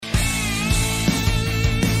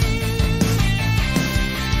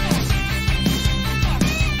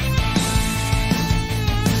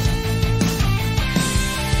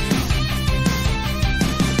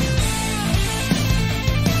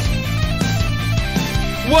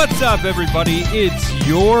What's up, everybody? It's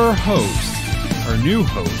your host, or new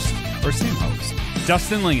host, or same host,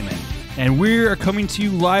 Dustin Lingeman, and we are coming to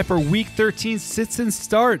you live for Week 13 Sits and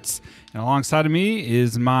Starts. And alongside of me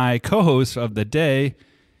is my co-host of the day,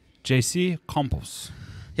 JC Campos.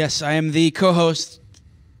 Yes, I am the co-host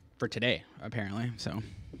for today, apparently. So,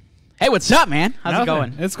 hey, what's up, man? How's it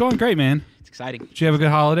going? It's going great, man. It's exciting. Did you have a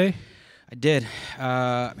good holiday? I did.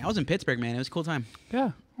 I was in Pittsburgh, man. It was a cool time.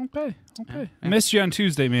 Yeah. Okay. Yeah. Missed you on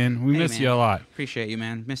Tuesday, man. We missed you a lot. Appreciate you,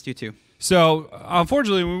 man. Missed you too. So,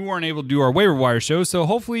 unfortunately, we weren't able to do our waiver wire show, so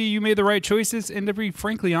hopefully you made the right choices. And to be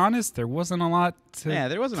frankly honest, there wasn't a lot to,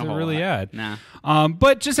 there wasn't a whole really lot. add. Nah.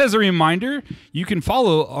 But just as a reminder, you can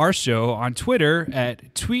follow our show on Twitter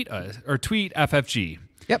at tweet FFG.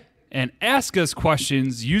 Yep. And ask us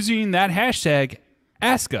questions using that hashtag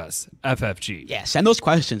AskUsFFG. Yeah, send those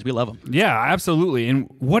questions. We love them. Yeah, absolutely. And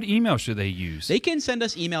what email should they use? They can send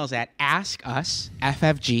us emails at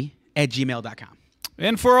askusffg@gmail.com.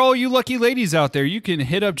 And for all you lucky ladies out there, you can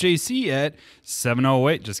hit up JC at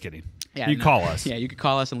 708. Just kidding. Yeah, you call us. Yeah, you can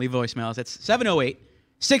call us and leave voicemails. It's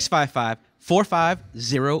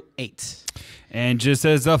 708-655-4508. And just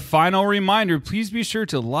as a final reminder, please be sure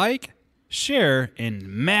to like, share, and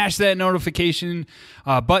mash that notification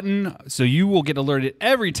button so you will get alerted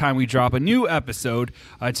every time we drop a new episode.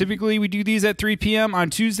 Typically, we do these at 3 p.m. On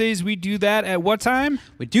Tuesdays, we do that at what time?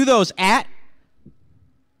 We do those at...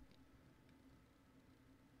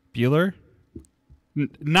 Bueller? 9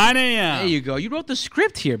 a.m. There you go. You wrote the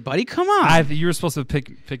script here, buddy. Come on. You were supposed to pick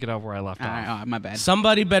it up where I left off. My bad.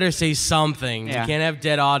 Somebody better say something. Yeah. You can't have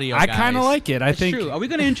dead audio, I guys. kind of like it. I That's think true. Are we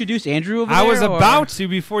going to introduce Andrew over I there? was about to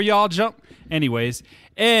before y'all jump. Anyways,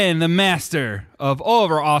 and the master of all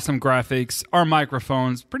of our awesome graphics, our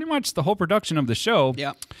microphones, pretty much the whole production of the show,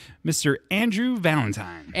 Yep. Mr. Andrew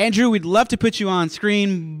Valentine. Andrew, we'd love to put you on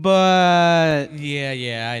screen, but...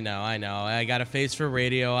 Yeah, I know. I got a face for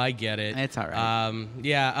radio. I get it. It's all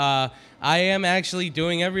right. I am actually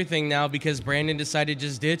doing everything now because Brandon decided to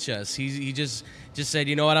just ditch us. He just said,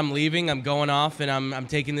 you know what, I'm leaving. I'm going off, and I'm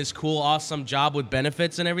taking this cool, awesome job with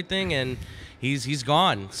benefits and everything, and he's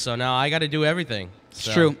gone. So now I got to do everything. It's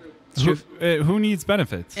true. Who needs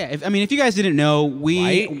benefits? Yeah, if you guys didn't know,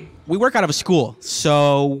 we work out of a school.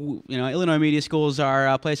 So, Illinois Media Schools are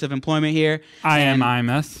a place of employment here.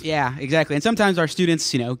 IMS. Yeah, exactly. And sometimes our students,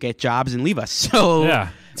 get jobs and leave us. So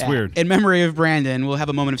Yeah, it's weird. In memory of Brandon, we'll have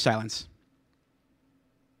a moment of silence.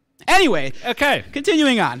 Anyway, Okay.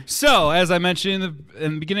 continuing on. So, as I mentioned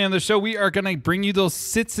in the beginning of the show, we are going to bring you those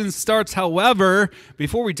sits and starts. However,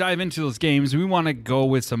 before we dive into those games, we want to go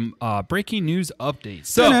with some breaking news updates.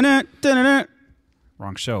 So, Dun-dun-dun.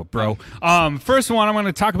 wrong show, bro. First one I'm going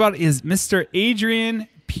to talk about is Mr. Adrian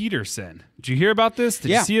Peterson. Did you hear about this?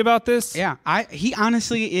 Did you see about this? Yeah, he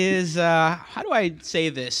honestly is, how do I say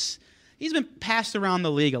this? He's been passed around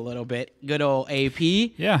the league a little bit. Good old AP.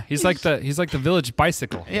 Yeah, he's like the village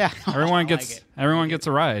bicycle. Yeah. Everyone I gets like it. everyone gets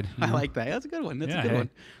a ride. I like that. That's a good one. That's a good hey.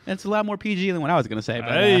 one. That's a lot more PG than what I was going to say.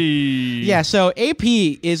 But, Hey. yeah, so AP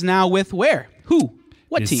is now with where? Who?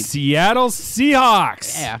 What The team? Seattle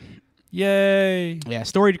Seahawks. Yeah. Yay. Yeah,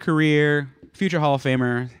 storied career, future Hall of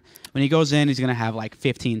Famer. When he goes in, he's going to have like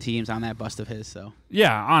 15 teams on that bust of his. So.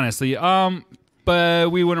 Yeah, honestly.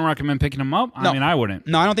 But we wouldn't recommend picking him up. I mean, I wouldn't.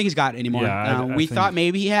 No, I don't think he's got it anymore. Yeah, I we think- thought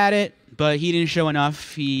maybe he had it, but he didn't show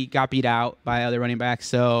enough. He got beat out by other running backs.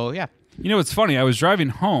 So, yeah. You know, it's funny. I was driving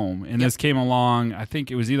home, and this came along. I think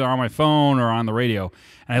it was either on my phone or on the radio.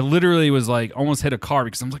 And I literally was like, almost hit a car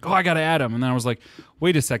because I'm like, oh, I got to add him. And then I was like,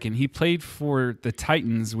 wait a second. He played for the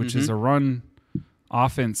Titans, which is a run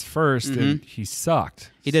offense first, and he sucked.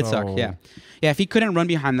 He did suck, yeah. Yeah, if he couldn't run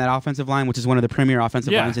behind that offensive line, which is one of the premier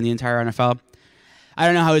offensive lines in the entire NFL, I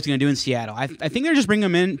don't know how he's going to do in Seattle. I think they're just bringing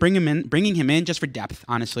him in just for depth.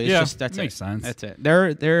 Honestly, that's makes sense. That's it.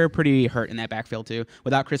 They're pretty hurt in that backfield too.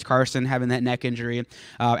 Without Chris Carson having that neck injury,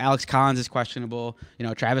 Alex Collins is questionable.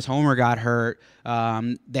 Travis Homer got hurt.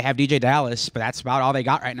 They have DJ Dallas, but that's about all they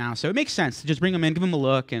got right now. So it makes sense to just bring him in, give him a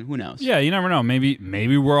look, and who knows? Yeah, you never know. Maybe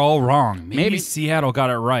we're all wrong. Maybe Seattle got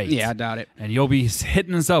it right. Yeah, I doubt it. And you'll be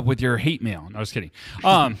hitting us up with your hate mail. No, just kidding.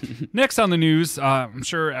 Next on the news, I'm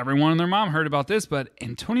sure everyone and their mom heard about this, but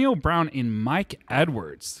Antonio Brown and Mike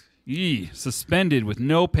Edwards suspended with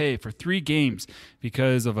no pay for 3 games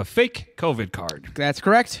because of a fake COVID card. That's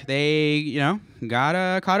correct. They,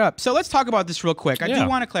 got caught up. So let's talk about this real quick. I do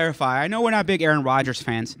want to clarify. I know we're not big Aaron Rodgers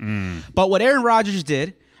fans, but what Aaron Rodgers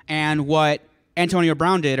did and what Antonio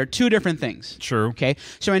Brown did are two different things. True. Okay.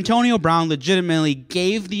 So Antonio Brown legitimately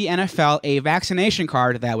gave the NFL a vaccination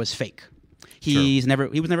card that was fake. He was never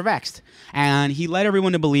vaxxed, and he led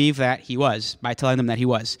everyone to believe that he was by telling them that he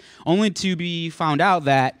was, only to be found out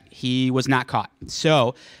that he was not caught.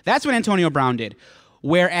 So that's what Antonio Brown did.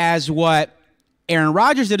 Whereas what Aaron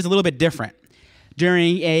Rodgers did is a little bit different.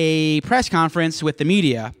 During a press conference with the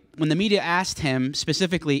media, when the media asked him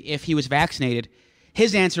specifically if he was vaccinated,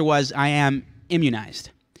 his answer was, "I am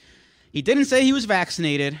immunized." He didn't say he was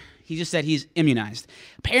vaccinated. He just said he's immunized.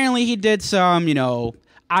 Apparently, he did some,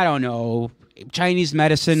 I don't know, Chinese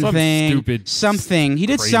medicine thing. Stupid. Something. He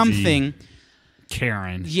did crazy something.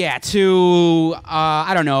 Karen. Yeah, to,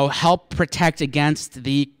 I don't know, help protect against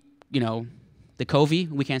the COVID.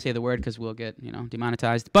 We can't say the word because we'll get,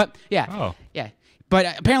 demonetized. But, yeah. Oh. Yeah.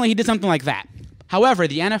 But apparently he did something like that. However,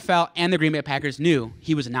 the NFL and the Green Bay Packers knew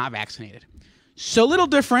he was not vaccinated. So a little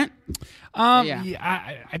different. Yeah,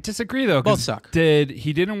 I disagree though. Both suck.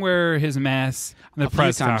 He didn't wear his mask in the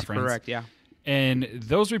press conference? Correct. Yeah. And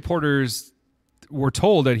those reporters were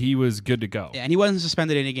told that he was good to go. Yeah, and he wasn't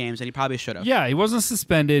suspended any games, and he probably should have. Yeah, he wasn't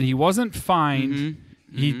suspended. He wasn't fined.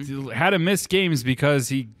 He had to miss games because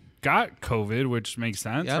he got COVID, which makes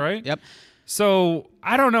sense, right? Yep. So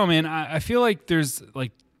I don't know, man. I feel like there's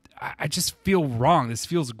I just feel wrong. This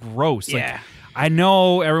feels gross. Yeah. I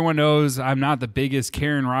know everyone knows I'm not the biggest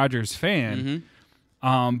Karen Rodgers fan,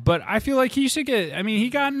 but I feel like he should get. I mean, he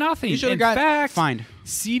got nothing. He should have got fined.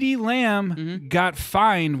 CeeDee Lamb got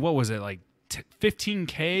fined. What was it, like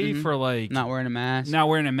 $15K for not wearing a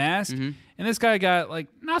mask? And this guy got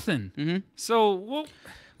nothing. So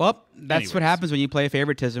well, that's what happens when you play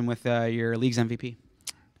favoritism with your league's MVP.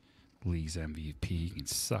 League's MVP. You can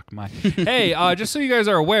suck my. Hey, just so you guys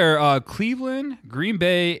are aware, Cleveland, Green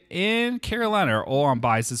Bay, and Carolina are all on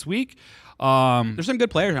buys this week. There's some good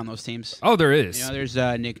players on those teams. Oh, there is. There's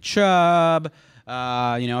Nick Chubb.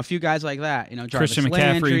 A few guys like that. Jarvis Christian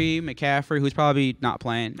McCaffrey, who's probably not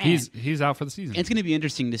playing. Man, he's out for the season. It's going to be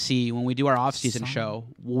interesting to see when we do our offseason show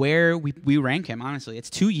where we rank him. Honestly, it's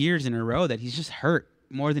 2 years in a row that he's just hurt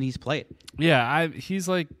more than he's played. Yeah, he's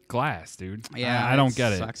like glass, dude. Yeah, I don't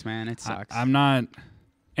get it. It sucks, man. It sucks. I'm not.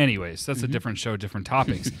 Anyways, that's a different show, different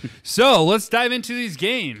topics. So let's dive into these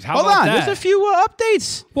games. Hold on, that? There's a few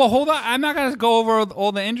updates. Well, hold on. I'm not gonna go over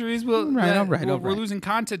all the injuries. All right. We're losing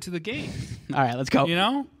content to the game. All right, let's go.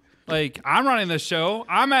 I'm running the show.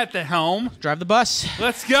 I'm at the helm. Drive the bus.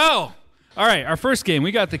 Let's go. All right, our first game,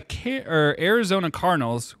 we got the Arizona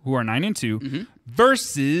Cardinals, who are 9-2,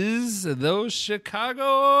 versus those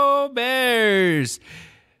Chicago Bears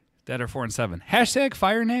that are 4-7. Hashtag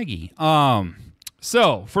fire Nagy.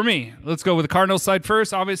 So for me, let's go with the Cardinals side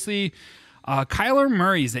first. Obviously, Kyler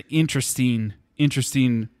Murray is an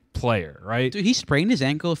interesting player, right? Dude, he sprained his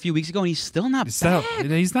ankle a few weeks ago, and he's still not back.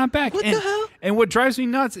 He's not back. What the hell? And what drives me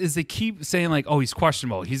nuts is they keep saying oh, he's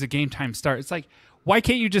questionable. He's a game time start. It's like, why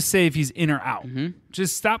can't you just say if he's in or out?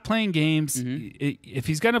 Just stop playing games. If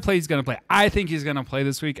he's going to play, he's going to play. I think he's going to play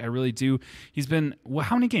this week. I really do. He's been,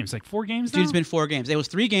 how many games? 4 games now? Dude, it's been 4 games. It was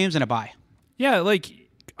 3 games and a bye. Yeah,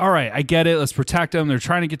 all right, I get it. Let's protect him. They're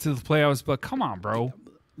trying to get to the playoffs, but come on, bro.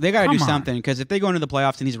 They got to do something, because if they go into the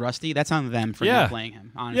playoffs and he's rusty, that's on them for not playing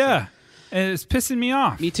him, honestly. Yeah, and it's pissing me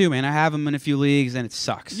off. Me too, man. I have him in a few leagues, and it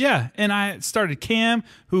sucks. Yeah, and I started Cam,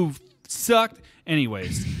 who sucked.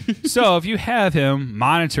 Anyways, so if you have him,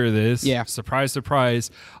 monitor this. Yeah. Surprise, surprise.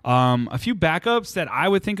 A few backups that I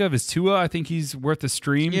would think of is Tua. I think he's worth the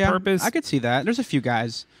stream purpose. I could see that. There's a few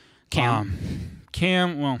guys. Cam,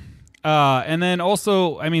 well, and then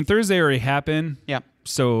also, I mean, Thursday already happened. Yep.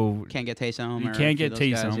 So can't get Taysom. You can't get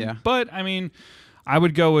Taysom. Yeah. But I mean, I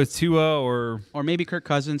would go with Tua or maybe Kirk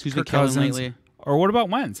Cousins, who's been killing lately. Or what about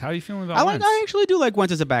Wentz? How are you feeling about Wentz? I actually do like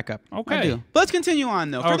Wentz as a backup. Okay. I do. But let's continue on,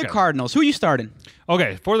 though. For the Cardinals, who are you starting?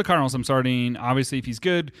 Okay, for the Cardinals, I'm starting, obviously, if he's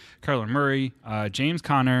good, Kyler Murray, James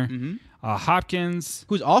Conner, Hopkins.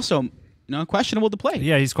 Who's also questionable to play.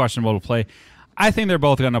 Yeah, he's questionable to play. I think they're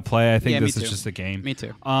both going to play. I think this is just a game. Me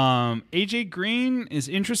too. AJ Green is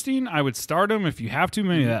interesting. I would start him if you have to,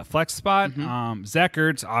 maybe that flex spot. Zach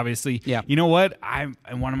Ertz, obviously. Yeah. You know what? I'm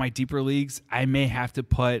in one of my deeper leagues. I may have to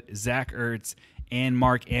put Zach Ertz and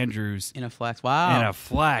Mark Andrews in a flex. Wow. In a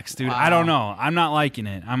flex, dude. Wow. I don't know. I'm not liking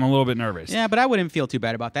it. I'm a little bit nervous. Yeah, but I wouldn't feel too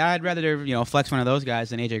bad about that. I'd rather flex one of those guys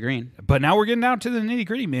than AJ Green. But now we're getting down to the nitty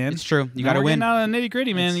gritty, man. It's true. You got to win. We're getting down to the nitty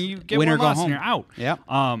gritty, man. You get win one or go loss home. and you're out.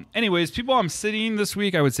 Yeah. Anyways, people I'm sitting this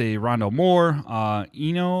week, I would say Rondell Moore,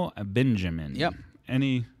 Eno Benjamin. Yep.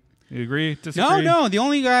 You agree? Disagree? No. The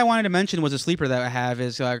only guy I wanted to mention was a sleeper that I have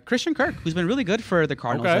is Christian Kirk, who's been really good for the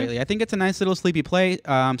Cardinals lately. I think it's a nice little sneaky play,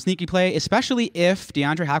 especially if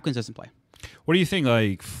DeAndre Hopkins doesn't play. What do you think?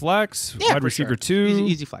 Like flex, wide receiver 2?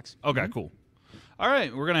 Easy flex. Okay, cool. All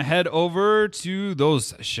right, we're gonna head over to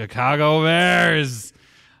those Chicago Bears.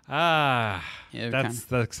 That's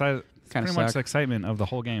the excitement. Pretty much the excitement of the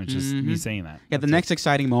whole game. It's just me saying that. Yeah, the next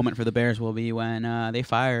exciting moment for the Bears will be when they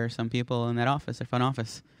fire some people in that office, their front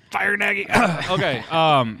office. Fire Nagy. Okay.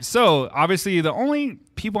 So obviously the only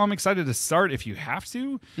people I'm excited to start, if you have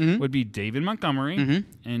to, would be David Montgomery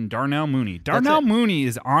and Darnell Mooney. Darnell Mooney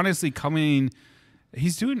is honestly coming.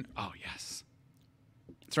 He's doing. Oh yes,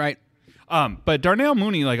 that's right. But Darnell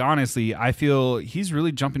Mooney, like honestly, I feel he's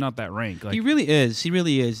really jumping up that rank. Like, he really is. He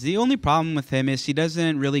really is. The only problem with him is he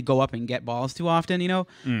doesn't really go up and get balls too often, you know.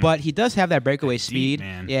 But he does have that breakaway speed.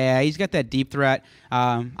 Man. Yeah, he's got that deep threat.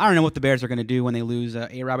 I don't know what the Bears are going to do when they lose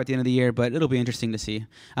A-Rob at the end of the year, but it'll be interesting to see.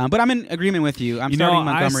 But I'm in agreement with you. I'm starting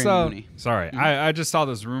Montgomery and Mooney. Sorry, I just saw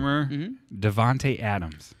this rumor. Devontae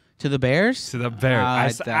Adams to the Bears. To the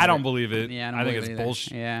Bears. I don't believe it. Yeah, I think it's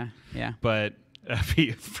bullshit. Yeah. But that'd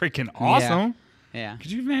be freaking awesome. Yeah.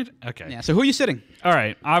 Could you imagine? Okay. Yeah. So who are you sitting? All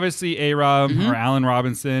right. Obviously, A-Rob or Allen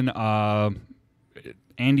Robinson,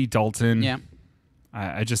 Andy Dalton. Yeah.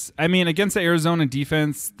 I mean, against the Arizona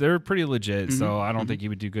defense, they're pretty legit, so I don't think he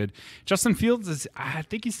would do good. Justin Fields I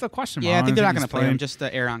think he's still questionable. Yeah, I think they're not going to play him, just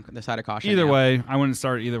to err on the side of caution. Either way, I wouldn't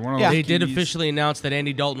start either one of those. They did officially announce that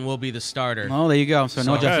Andy Dalton will be the starter. Oh, there you go. So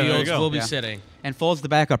no Justin Fields will be sitting. And Foles the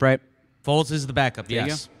backup, right? Foles is the backup,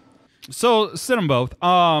 yes. So sit them both.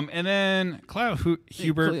 And then Khalil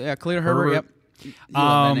Hubert. Khalil Herbert, yep. You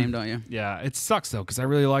love that name, don't you? Yeah, it sucks, though, because I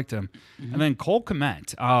really liked him. And then Cole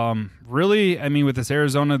Kmet. Really, I mean, with this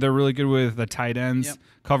Arizona, they're really good with the tight ends,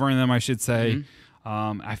 covering them, I should say.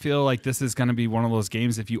 I feel like this is going to be one of those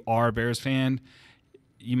games, if you are a Bears fan,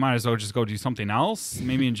 you might as well just go do something else.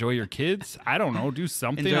 Maybe enjoy your kids. I don't know. Do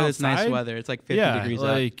something enjoy outside. This nice weather. It's like 50 degrees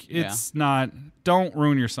out. It's not. Don't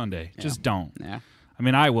ruin your Sunday. Just don't. Yeah. I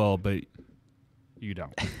mean, I will, but you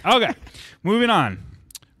don't. Okay, moving on.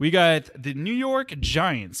 We got the New York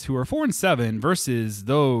Giants, who are 4-7, versus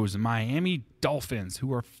those Miami Dolphins,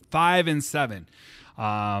 who are 5-7.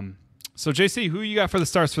 So, JC, who you got for the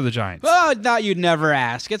starts for the Giants? Oh, thought you'd never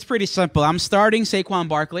ask. It's pretty simple. I'm starting Saquon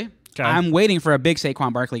Barkley. Okay. I'm waiting for a big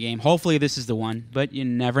Saquon Barkley game. Hopefully, this is the one, but you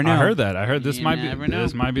never know. I heard that. I heard this might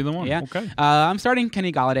be the one. Yeah. Okay. I'm starting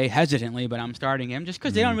Kenny Golladay hesitantly, but I'm starting him just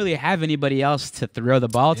because they don't really have anybody else to throw the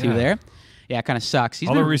ball to there. Yeah, it kind of sucks.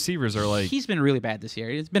 All the receivers are like... He's been really bad this year.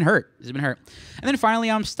 He's been hurt. And then finally,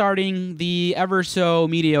 I'm starting the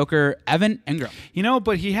ever-so-mediocre Evan Ingram. You know,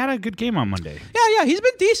 but he had a good game on Monday. Yeah, he's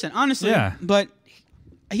been decent, honestly. Yeah. But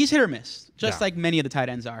he's hit or miss, just like many of the tight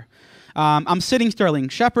ends are. I'm sitting Sterling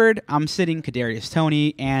Shepard. I'm sitting Kadarius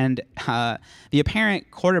Toney, and the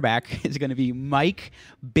apparent quarterback is going to be Mike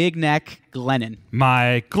Big Neck Glennon.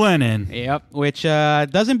 Mike Glennon. Yep, which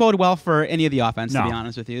doesn't bode well for any of the offense, to be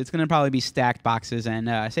honest with you. It's going to probably be stacked boxes, and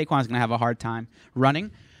Saquon's going to have a hard time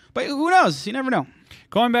running. But who knows? You never know.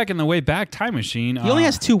 Going back in the way back time machine. He only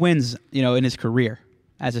has 2 wins, in his career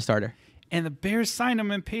as a starter. And the Bears signed him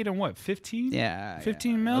and paid him, what, 15? Yeah.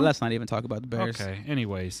 15 mil? Well, let's not even talk about the Bears. Okay,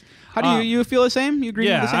 anyways. How do you feel the same? You agree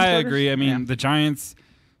with the same starters? I agree. I mean, the Giants,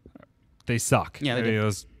 they suck. Yeah, they do.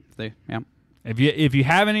 If you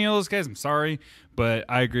have any of those guys, I'm sorry, but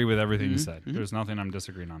I agree with everything you said. There's nothing I'm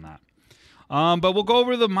disagreeing on that. But we'll go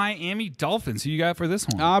over the Miami Dolphins. Who you got for this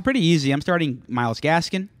one? Pretty easy. I'm starting Myles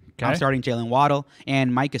Gaskin. Okay. I'm starting Jalen Waddle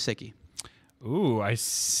and Mike Gesicki. Ooh, I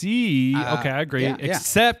see. Okay, I agree. Yeah,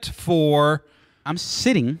 Except for... I'm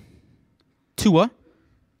sitting Tua,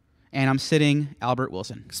 and I'm sitting Albert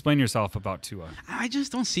Wilson. Explain yourself about Tua. I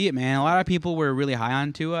just don't see it, man. A lot of people were really high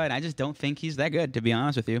on Tua, and I just don't think he's that good, to be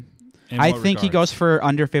honest with you. I think he goes for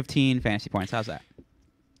under 15 fantasy points. How's that?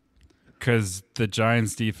 Because the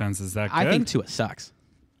Giants' defense is that good? I think Tua sucks.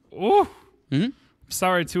 Ooh.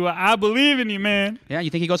 Sorry, Tua. I believe in you, man. Yeah,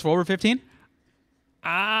 you think he goes for over 15? You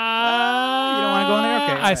don't want to go in there?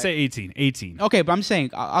 Okay. I say 18. 18. Okay, but I'm saying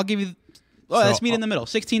I'll give you... let's meet in the middle.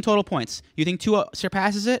 16 total points. You think Tua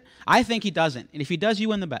surpasses it? I think he doesn't. And if he does, you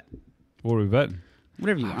win the bet. What are we betting?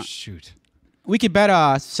 Whatever you want. Shoot. We could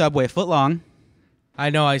bet Subway footlong. I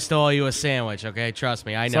know. I still owe you a sandwich, okay? Trust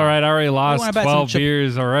me. I know. It's all right. I already lost 12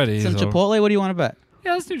 beers already. Some Chipotle? What do you want to bet?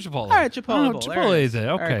 Yeah, let's do Chipotle. All right, Chipotle. Chipotle is it. Okay.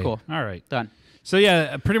 All right, cool. All right. Done. So,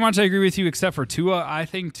 yeah, pretty much I agree with you except for Tua. I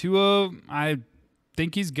think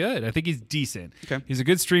he's good. I think he's decent. Okay. He's a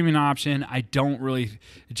good streaming option. I don't really...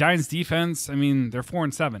 The Giants' defense, I mean, they're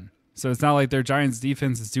 4-7. So it's not like their Giants'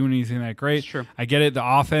 defense is doing anything that great. Sure. I get it. The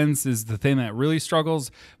offense is the thing that really struggles.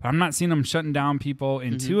 But I'm not seeing them shutting down people.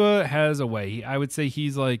 And Tua has a way. I would say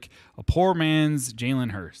he's like a poor man's Jalen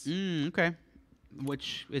Hurts. Okay.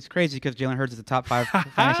 Which is crazy because Jalen Hurts is the top 5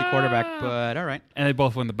 fantasy quarterback. But all right. And they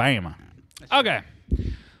both win the Bama. Okay.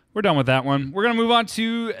 We're done with that one. We're going to move on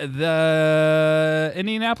to the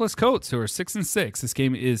Indianapolis Colts, who are 6-6. This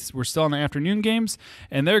game we're still on the afternoon games,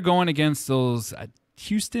 and they're going against those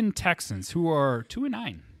Houston Texans, who are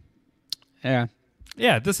 2-9. Yeah.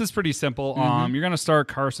 Yeah, this is pretty simple. You're going to start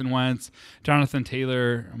Carson Wentz, Jonathan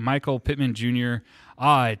Taylor, Michael Pittman Jr.,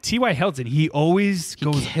 T.Y. Hilton. He always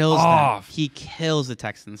goes off. He kills the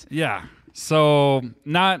Texans. Yeah. So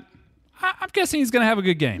I'm guessing he's going to have a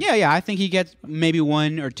good game. Yeah. I think he gets maybe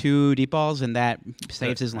 1 or 2 deep balls, and that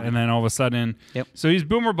saves his life. And then all of a sudden, so he's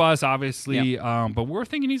boom or bust, obviously. But we're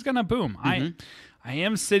thinking he's going to boom. I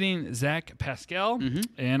am sitting Zach Pascal,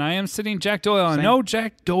 and I am sitting Jack Doyle. I know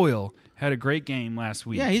Jack Doyle had a great game last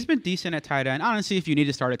week. Yeah, he's been decent at tight end. Honestly, if you need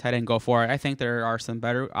to start a tight end, go for it. I think there are some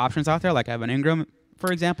better options out there, like Evan Ingram,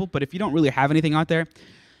 for example. But if you don't really have anything out there,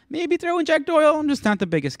 maybe throw in Jack Doyle. I'm just not the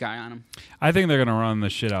biggest guy on him. I think they're going to run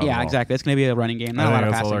the shit out of Yeah, exactly. It's going to be a running game. Not a lot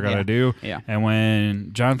of passing. That's all they're going to do. Yeah. And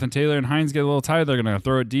when Jonathan Taylor and Hines get a little tired, they're going to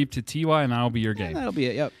throw it deep to T.Y., and that'll be your game. That'll be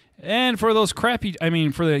it, yep. And for those for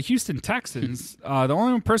the Houston Texans, the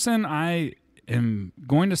only person I am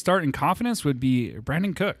going to start in confidence would be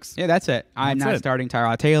Brandon Cooks. Yeah, that's it. I'm not starting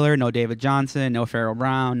Tyrod Taylor, no David Johnson, no Farrell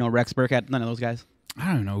Brown, no Rex Burkhead, none of those guys.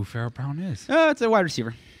 I don't know who Farrell Brown is. It's a wide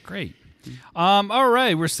receiver. Great. All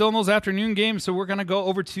right, we're still in those afternoon games, so we're going to go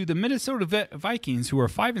over to the Minnesota Vikings, who are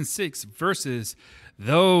 5-6, versus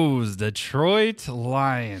those Detroit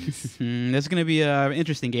Lions. This is going to be an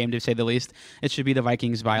interesting game, to say the least. It should be the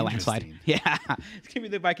Vikings by a landslide. Yeah, it's going to be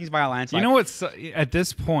the Vikings by a landslide. You know what's at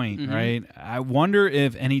this point, right? I wonder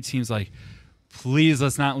if any team's like, please,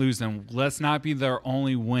 let's not lose them. Let's not be their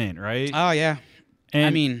only win, right? Oh, yeah.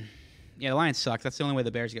 And the Lions suck. That's the only way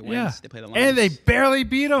the Bears get wins. Yeah. They play the Lions. And they barely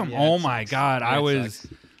beat them. Yeah, oh, my God. Yeah,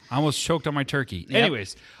 I almost choked on my turkey. Yep.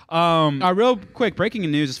 Anyways. Real quick, breaking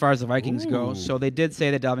news as far as the Vikings go. So they did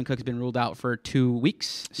say that Dalvin Cook has been ruled out for 2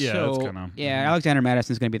 weeks. Yeah, so, that's kind of... Alexander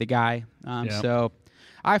Madison's going to be the guy. Yep. So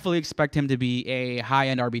I fully expect him to be a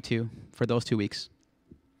high-end RB2 for those 2 weeks.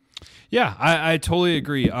 Yeah, I totally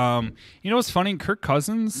agree. You know what's funny? Kirk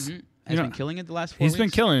Cousins... Has been killing it the last 4 weeks. He's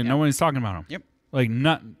been killing it. Yep. No one's talking about him. Yep. Like,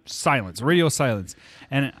 not silence, radio silence.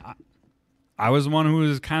 And I was one who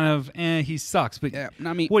was kind of, he sucks. But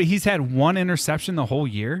he's had 1 interception the whole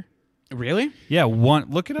year? Really? Yeah, 1.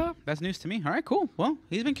 Look it up. That's news to me. All right, cool. Well,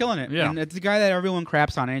 he's been killing it. Yeah. And it's a guy that everyone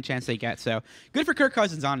craps on any chance they get. So good for Kirk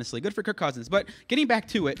Cousins, honestly. Good for Kirk Cousins. But getting back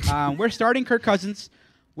to it, we're starting Kirk Cousins.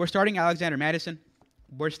 We're starting Alexander Madison.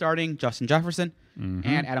 We're starting Justin Jefferson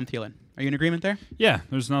and Adam Thielen. Are you in agreement there? Yeah,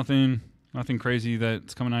 there's nothing crazy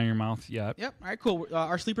that's coming out of your mouth yet. Yep. All right, cool.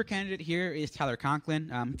 Our sleeper candidate here is Tyler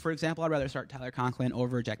Conklin. For example, I'd rather start Tyler Conklin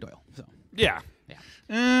over Jack Doyle. So yeah.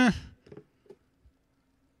 Yeah.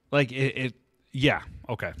 Okay.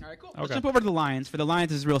 All right, cool. Let's jump over to the Lions. For the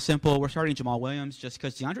Lions, it's real simple. We're starting Jamal Williams just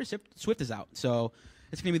because DeAndre Swift is out. So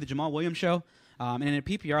it's going to be the Jamal Williams show. And in a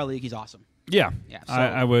PPR league, he's awesome. Yeah. So,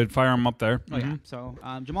 I would fire him up there. Oh, yeah. So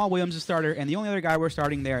Jamal Williams is starter, and the only other guy we're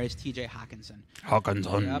starting there is T.J. Hawkinson.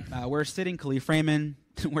 Yep. We're sitting Khalif Raymond.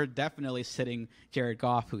 We're definitely sitting Jared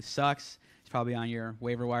Goff, who sucks. He's probably on your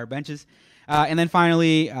waiver wire benches. And then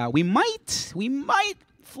finally, we might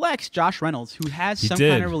flex Josh Reynolds, who has some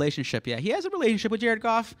kind of relationship. Yeah, he has a relationship with Jared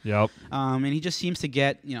Goff. Yep. And he just seems to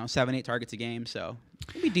get 7-8 targets a game. So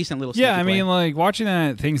it'd be a decent little. Yeah, I mean, like watching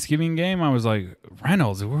that Thanksgiving game, I was like,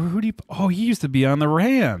 Reynolds, who do you? Oh, he used to be on the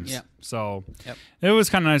Rams. Yeah. So it was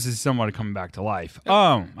kind of nice to see somebody coming back to life. Yep.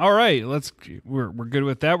 All right, we're good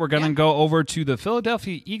with that. We're gonna go over to the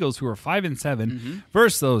Philadelphia Eagles, who are 5-7,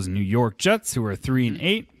 versus those New York Jets, who are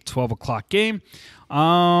 3-8. 12 o'clock game.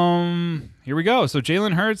 Here we go. So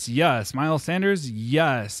Jalen Hurts, yes. Miles Sanders,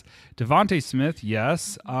 yes. Devontae Smith,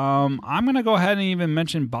 yes. I'm going to go ahead and even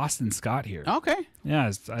mention Boston Scott here. Okay.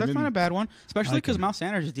 Yes. That's not a bad one, especially because Miles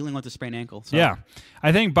Sanders is dealing with a sprained ankle. So. Yeah.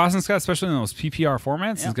 I think Boston Scott, especially in those PPR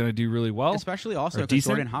formats, is going to do really well. Especially also because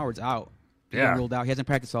Jordan Howard's out. He's been ruled out. He hasn't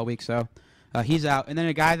practiced all week, so... he's out. And then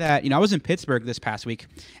a guy that, I was in Pittsburgh this past week,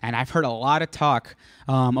 and I've heard a lot of talk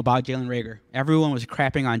about Jalen Reagor. Everyone was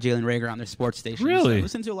crapping on Jalen Reagor on their sports station. Really? So I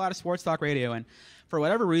listen to a lot of sports talk radio, and for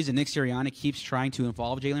whatever reason, Nick Sirianni keeps trying to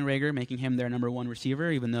involve Jalen Reagor, making him their number 1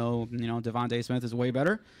 receiver, even though, Devontae Smith is way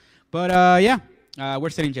better. But, we're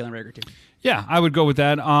sitting Jalen Reagor, too. Yeah, I would go with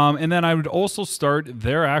that. And then I would also start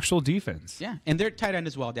their actual defense. Yeah, and their tight end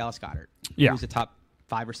as well, Dallas Goedert. Yeah. Who's the top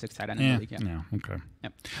 5 or 6 tight end in the league. Yeah, okay.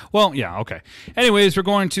 Yep. Well, yeah, okay. Anyways, we're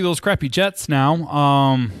going to those crappy Jets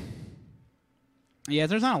now. Yeah,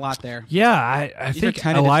 there's not a lot there. Yeah, I These are think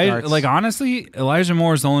tentative starts. like honestly, Elijah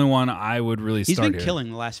Moore is the only one I would really He's start been here.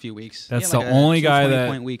 killing the last few weeks. That's He had the only guy 20 that-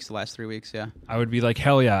 point weeks the last 3 weeks. Yeah. I would be like,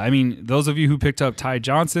 hell yeah. I mean, those of you who picked up Ty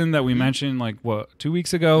Johnson that we mentioned like 2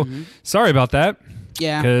 weeks ago, sorry about that.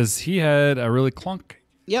 Yeah. Because he had a really clunker.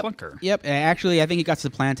 Yep. Actually, I think he got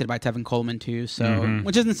supplanted by Tevin Coleman too. So,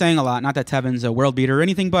 which isn't saying a lot. Not that Tevin's a world beater or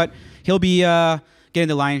anything, but he'll be getting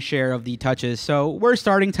the lion's share of the touches. So we're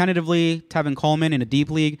starting tentatively Tevin Coleman in a deep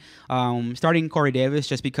league. Starting Corey Davis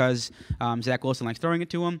just because Zach Wilson likes throwing it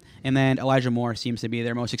to him, and then Elijah Moore seems to be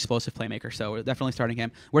their most explosive playmaker. So we're definitely starting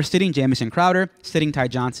him. We're sitting Jamison Crowder, sitting Ty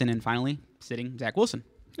Johnson, and finally sitting Zach Wilson.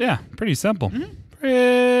 Yeah, pretty simple.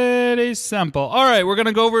 Pretty simple. All right, we're going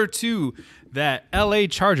to go over to that LA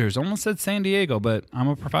Chargers. Almost said San Diego, but I'm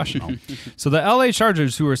a professional. So the LA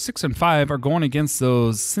Chargers, who are 6-5, are going against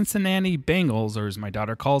those Cincinnati Bengals, or as my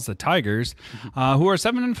daughter calls the Tigers, who are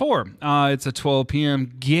 7-4. It's a 12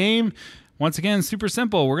 p.m. game. Once again, super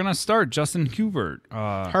simple. We're going to start Justin Hubert.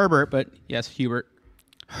 Herbert, but yes, Hubert.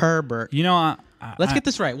 Herbert. You know, Let's get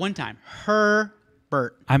this right one time.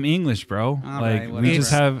 Herbert. I'm English, bro. right, we whatever.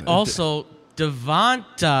 just have Also,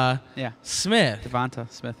 Devonta Yeah. Smith Devonta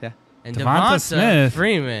Smith, yeah. and Devonta Smith.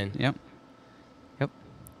 Freeman. Yep.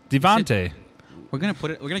 Devontae. We're gonna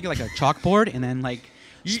get like a chalkboard and then like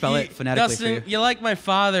spell it phonetically Dustin, for you. you're like my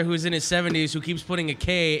father who's in his 70s who keeps putting a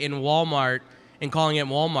K in Walmart and calling it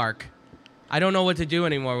Walmart. I don't know what to do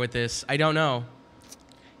anymore with this. I don't know.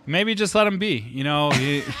 Maybe just let him be. You know,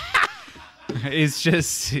 it's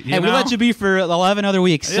just. Hey, we let you be for 11 other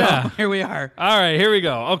weeks, so Yeah. here we are. All right, here we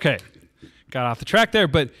go. Okay. Got off the track there,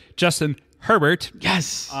 but Justin Herbert,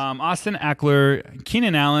 Yes. Austin Eckler,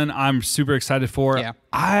 Keenan Allen, I'm super excited for. Yeah.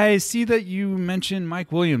 I see that you mentioned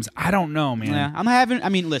Mike Williams. I don't know, man. Yeah,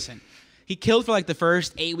 listen, he killed for like the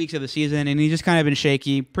first 8 weeks of the season, and he's just kind of been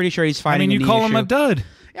shaky. Pretty sure he's I fighting mean, a you knee call him a issue. dud.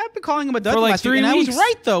 Yeah, I've been calling him a dud For like last 3 week, and I was weeks.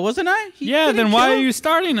 right, though, wasn't I? He Yeah, didn't then why kill are him. you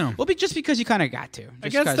starting him? Well, just because you kind of got to.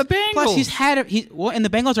 Against the Bengals. Plus, and the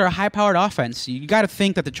Bengals are a high-powered offense. You got to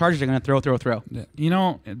think that the Chargers are going to throw. You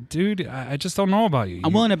know, dude, I just don't know about you.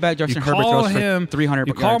 I'm willing to bet Justin Herbert call throws him, for 300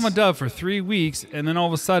 You yards. call him a dud for 3 weeks, and then all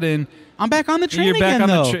of a sudden, I'm back on the train you're back again,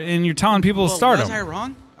 on though. and you're telling people to start was him. I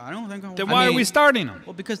wrong? I don't think I was. Then why are we starting him?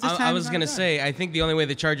 Well, because this time I was he's going to not say, I think the only way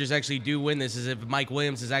the Chargers actually do win this is if Mike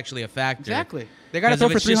Williams is actually a factor. Exactly. They got to Because throw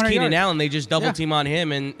if for it's just 300 Keenan yards. Allen, they just double Yeah. team on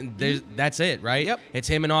him, and that's it, right? Yep. It's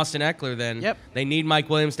him and Austin Eckler then. Yep. They need Mike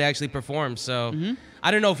Williams to actually perform. So I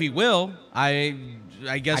don't know if he will. I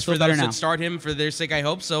guess I feel for better those now. that start him for their sake, I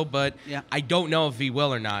hope so. But Yeah. I don't know if he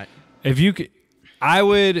will or not. If you could, I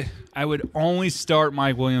would only start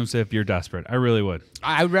Mike Williams if you're desperate. I really would.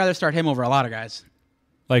 I would rather start him over a lot of guys.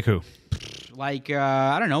 Like who? Like,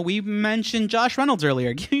 I don't know. We mentioned Josh Reynolds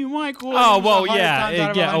earlier. Give me Mike Williams. Oh, well, 100 yeah. times out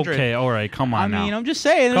of Yeah, 100. okay. All right. Come on now. I mean, I'm just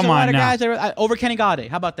saying. There's Come a lot on of now. guys that are over Kenny Galladay.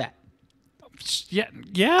 How about that? Yeah.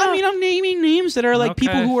 I mean, I'm naming names that are like Okay,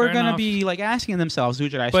 people who are fair going to enough. be like asking themselves, who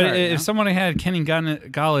should I But start? you know? if somebody had Kenny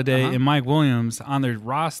Galladay and Mike Williams on their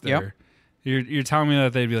roster, Yep. you're telling me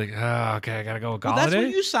that they'd be like, oh, okay, I got to go with Galladay? Well, that's what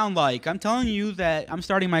you sound like. I'm telling you that I'm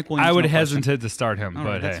starting Mike Williams. I would no question. hesitate to start him, All but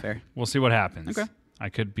right, that's hey, fair. we'll see what happens. Okay. I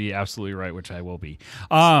could be absolutely right, which I will be.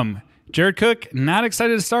 Jared Cook, not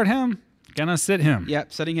excited to start him. Gonna sit him.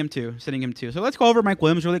 Yep, sitting him too. So let's go over Mike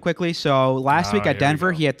Williams really quickly. So last week here at we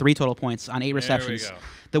Denver, go. he had 3 total points on 8 receptions. go.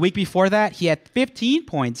 The week before that, he had 15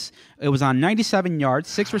 points. It was on 97 yards,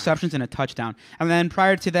 6 receptions, and a touchdown. And then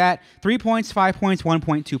prior to that, 3 points, 5 points, 1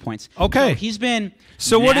 point, 2 points. Okay. So he's been.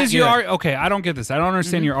 So what not is your good. okay? I don't get this. I don't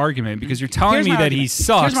understand your argument because you're telling Here's me my that argument. he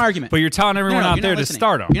sucks. Here's my argument. But you're telling everyone No, out you're there not to listening.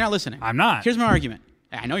 start him. You're not listening. I'm not. Here's my argument.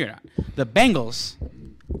 I know you're not. The Bengals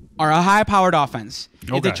are a high-powered offense. If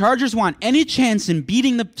the Okay. Chargers want any chance in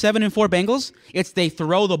beating the 7-4 Bengals, it's they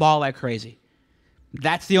throw the ball like crazy.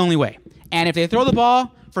 That's the only way. And if they throw the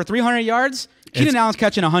ball for 300 yards, Keenan Allen's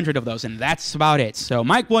catching 100 of those, and that's about it. So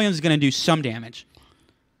Mike Williams is going to do some damage.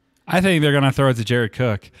 I think they're gonna throw it to Jared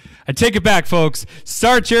Cook. I take it back, folks.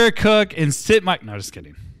 Start Jared Cook and sit Mike. No, just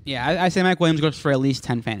kidding. Yeah, I say Mike Williams goes for at least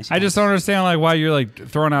 10 fantasy I just points. don't understand like why you're like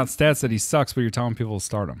throwing out stats that he sucks, but you're telling people to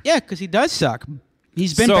start him. Yeah, because he does suck.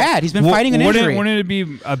 He's been So, bad. He's been fighting an injury. Wouldn't it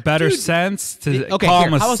be a better sense to Okay, call here,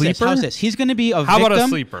 him a how's sleeper? How's this? He's going to be a How victim. about a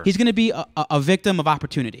sleeper? He's going to be a victim of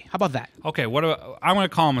opportunity. How about that? Okay, what about, I'm going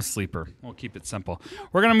to call him a sleeper. We'll keep it simple.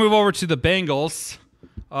 We're going to move over to the Bengals.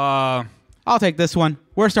 I'll take this one.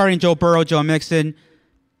 We're starting Joe Burrow, Joe Mixon,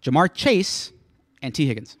 Jamar Chase, and T.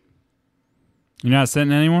 Higgins. You're not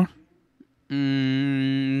sitting anymore?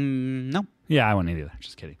 No. Yeah, I wouldn't either.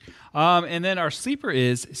 Just kidding. And then our sleeper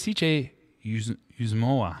is CJ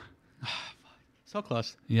Uzmoa. So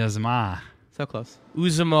close. Yazma. So close.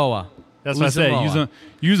 Uzamoa. That's what I said.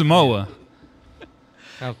 Use a MOA.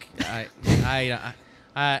 Okay,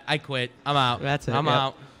 I quit. I'm out. That's it. I'm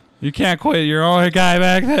out. You can't quit. You're our guy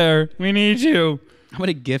back there. We need you. I'm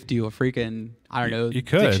gonna gift you a freaking You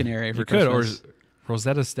could. dictionary for you could, Christmas. or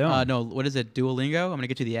Rosetta Stone. No, what is it? Duolingo. I'm gonna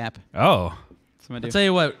get you the app. Oh. That's what I'm gonna do. I'll tell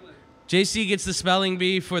you what. JC gets the spelling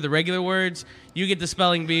bee for the regular words. You get the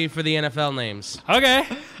spelling bee for the NFL names. Okay.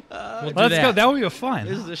 We'll do Let's that. go. That would be This fun.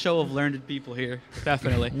 is a show of learned people here.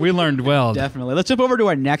 Definitely. We learned well. Definitely. Let's jump over to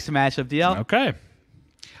our next matchup, DL. Okay.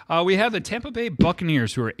 We have the Tampa Bay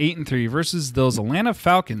Buccaneers, who are 8-3, versus those Atlanta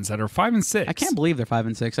Falcons that are 5-6. I can't believe they're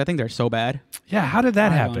 5-6. I think they're so bad. Yeah, how did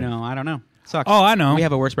that happen? I don't know. Sucks. Oh, I know. We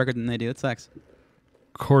have a worse record than they do. It sucks.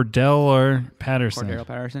 Cordell or Patterson. Cordero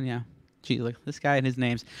Patterson, yeah. Gee, look, this guy and his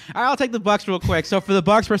names. All right, I'll take the Bucs real quick. So for the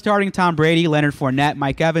Bucs, we're starting Tom Brady, Leonard Fournette,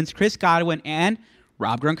 Mike Evans, Chris Godwin, and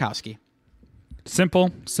Rob Gronkowski.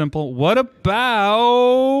 Simple. What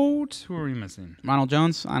about who are we missing? Ronald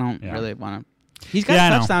Jones, I don't Yeah. really want to. He's got Yeah, I a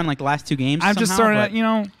know. touchdown like the last two games. I'm just somehow, starting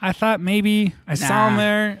to, I thought maybe I saw him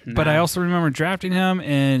there, but I Nah. also remember drafting him,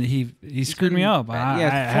 and he screwed me up.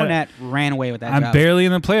 Fournette ran away with that I'm job. barely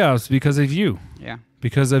in the playoffs because of you. Yeah.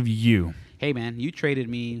 Because of you. Hey, man, you traded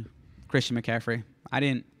me Christian McCaffrey. I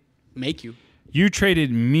didn't make you. You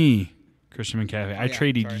traded me, Christian McCaffrey. I yeah,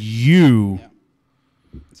 traded sorry. you,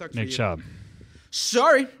 Sucks for Nick you. Chubb.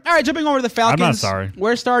 Sorry. All right, jumping over to the Falcons. I'm not sorry.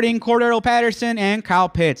 We're starting Cordero Patterson and Kyle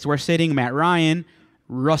Pitts. We're sitting Matt Ryan,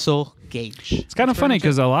 Russell Gage. It's kind of funny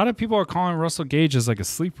because a lot of people are calling Russell Gage as like a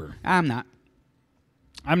sleeper. I'm not.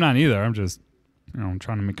 I'm not either. I'm just, I'm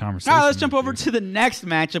trying to make conversation. All right, let's jump with over you. to the next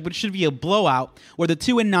matchup, which should be a blowout, where the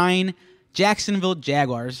 2-9 Jacksonville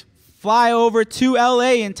Jaguars fly over to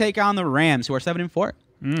LA and take on the Rams, who are 7-4.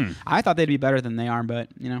 I thought they'd be better than they are, but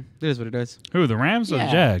it is what it is. Who, the Rams or the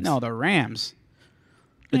Jags? No, the Rams.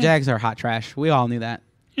 The Jags are hot trash. We all knew that.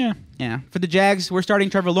 Yeah. Yeah. For the Jags, we're starting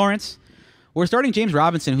Trevor Lawrence. We're starting James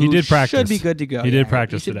Robinson, who He did practice. should be good to go. He did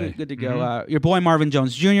practice he should today. Be good to go. Your boy Marvin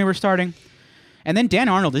Jones Jr. We're starting, and then Dan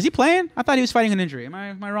Arnold. Is he playing? I thought he was fighting an injury. Am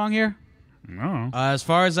I wrong here? No. As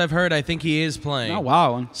far as I've heard, I think he is playing. Oh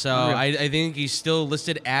wow. So I think he's still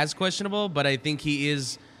listed as questionable, but I think he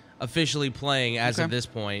is officially playing as of this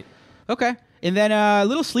point. Okay. And then a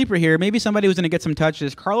little sleeper here. Maybe somebody who's going to get some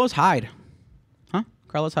touches. Carlos Hyde. Huh?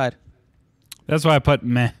 Carlos Hyde. That's why I put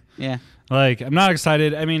meh. Yeah. Like, I'm not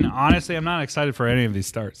excited. I mean, honestly, I'm not excited for any of these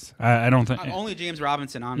starts. I don't think. Only James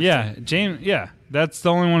Robinson, honestly. Yeah, James. Yeah, that's the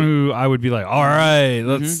only one who I would be like, all right,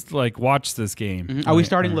 let's like watch this game. Are we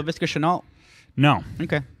starting Laviska Shenault? No,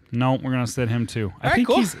 Okay. no, we're gonna sit him too. I right, think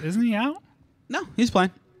cool. isn't he out? No, he's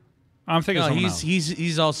playing. I'm thinking No, someone else.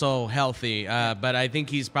 he's also healthy, but I think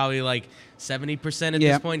he's probably like 70% at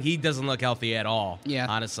Yeah. this point. He doesn't look healthy at all. Yeah.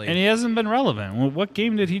 honestly. And he hasn't been relevant. Well, what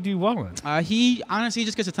game did he do well in? He honestly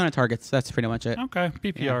just gets a ton of targets. That's pretty much it. Okay,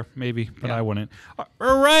 PPR maybe, but Yeah. I wouldn't.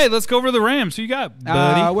 All right, let's go over to the Rams. Who you got,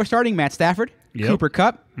 buddy? We're starting Matt Stafford, Yep. Cooper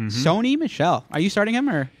Kupp, Sony Michel. Are you starting him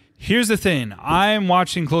or? Here's the thing. I'm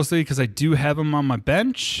watching closely because I do have him on my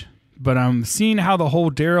bench, but I'm seeing how the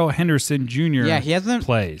whole Darrell Henderson Jr. Yeah, he hasn't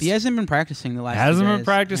plays. He hasn't been practicing the last. Hasn't 2 been days.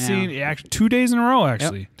 practicing. Yeah. Actually, 2 days in a row,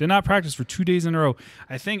 actually. Did not practice for 2 days in a row.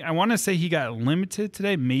 I want to say he got limited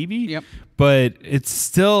today, maybe. Yep. But it's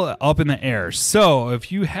still up in the air. So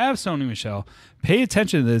if you have Sony Michel, pay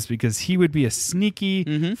attention to this because he would be a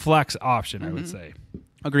sneaky flex option, I would say.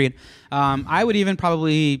 Agreed. I would even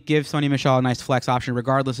probably give Sony Michel a nice flex option,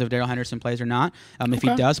 regardless if Darrell Henderson plays or not. If he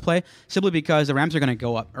Okay. does play, simply because the Rams are going to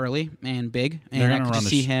go up early and big, They're and I gonna could run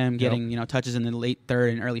just the see him getting touches in the late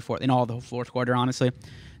third and early fourth, in all the fourth quarter. Honestly,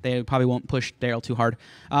 they probably won't push Darrell too hard.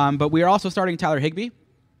 But we are also starting Tyler Higbee,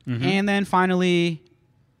 and then finally,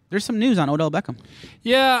 there's some news on Odell Beckham.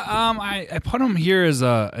 Yeah, I put him here as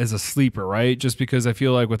a sleeper, right? Just because I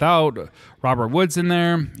feel like without Robert Woods in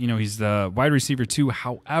there, he's the wide receiver too.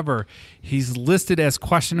 However, he's listed as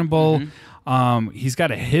questionable. He's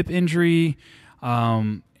got a hip injury.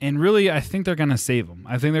 And really, I think they're going to save him.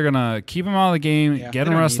 I think they're going to keep him out of the game, Yeah, get they him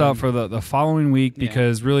don't rest need out him. for the following week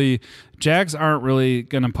because really, Jags aren't really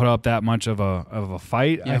going to put up that much of a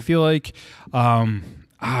fight. Yeah. I feel like.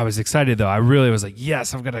 I was excited though. I really was like,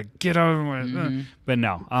 yes, I'm gonna get him. But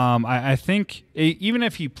no, I think even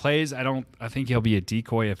if he plays, I think he'll be a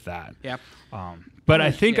decoy if that. Yep. But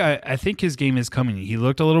I think I think his game is coming. He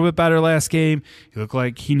looked a little bit better last game. He looked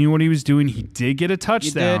like he knew what he was doing. He did get a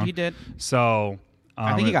touchdown. He did. So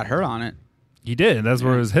I think he got hurt on it, He did. That's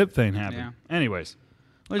where his hip thing happened. Yeah. Anyways,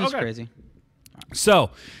 which is Okay. crazy.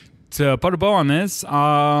 so to put a bow on this,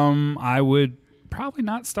 I would probably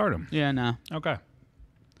not start him. Yeah, no. Okay.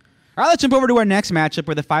 All right, let's jump over to our next matchup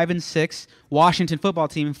where the 5-6 Washington football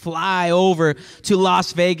team fly over to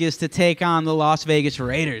Las Vegas to take on the Las Vegas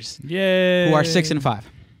Raiders, Yay. who are 6-5.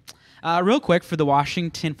 Real quick for the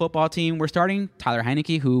Washington football team, we're starting Tyler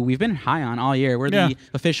Heineke, who we've been high on all year. We're the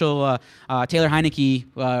official Taylor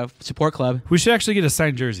Heineke support club. We should actually get a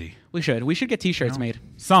signed jersey. We should. We should get T-shirts made.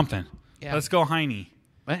 Something. Yeah. Let's go Heine.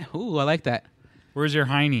 Ooh, I like that. Where's your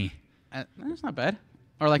Heine? That's not bad.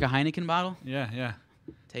 Or like a Heineken bottle. Yeah.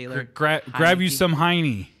 Taylor. Grab you some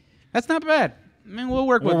Heine. That's not bad. I mean, we'll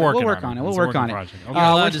work on it. We'll work on it. Okay. You're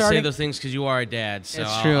allowed to say those things because you are a dad. So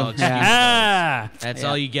It's true. I'll excuse Yeah. those. That's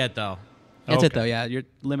all you get, though. That's it, though. Yeah, your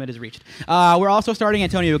limit is reached. We're also starting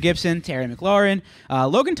Antonio Gibson, Terry McLaurin,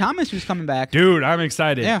 Logan Thomas, who's coming back. Dude, I'm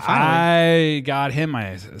excited. Yeah, finally. I got him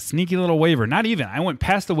my sneaky little waiver. Not even. I went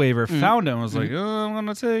past the waiver, found him. I was like, oh, I'm going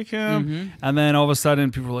to take him. And then all of a sudden,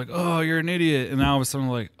 people were like, oh, you're an idiot. And now all of a sudden,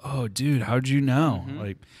 I'm like, oh, dude, how'd you know?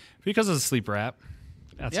 Like, because of the sleeper app.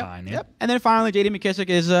 That's fine. Yeah. Yep. And then finally, J.D. McKissick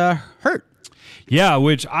is hurt. Yeah,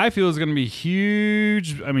 which I feel is going to be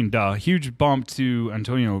huge. I mean, huge bump to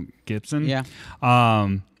Antonio Gibson. Yeah.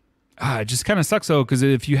 It just kind of sucks, though, because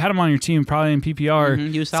if you had him on your team, probably in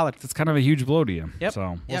PPR, He was solid. that's kind of a huge blow to you. Yep.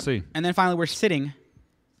 So we'll see. And then finally, we're sitting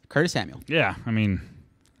Curtis Samuel. Yeah, I mean,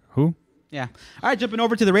 who? Yeah. All right, jumping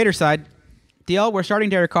over to the Raiders side. DL, we're starting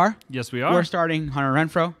Derek Carr. Yes, we are. We're starting Hunter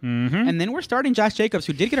Renfrow. And then we're starting Josh Jacobs,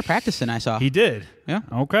 who did get a practice in, I saw. He did. Yeah.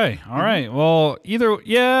 Okay. All right. Well,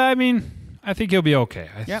 I mean, I think he'll be okay.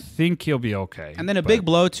 I think he'll be okay. And then a big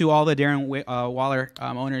blow to all the Darren Waller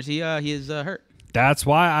owners. He is hurt. That's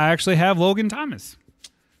why I actually have Logan Thomas.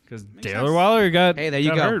 Because Taylor Waller got Hey, there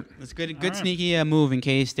you go. hurt. It's good sneaky move in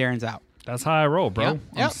case Darren's out. That's how I roll, bro. Yep.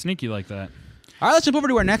 I'm sneaky like that. All right, let's jump over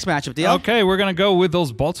to our next matchup, DL. Okay, we're gonna go with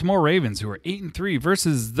those Baltimore Ravens, who are 8-3,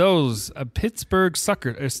 versus those Pittsburgh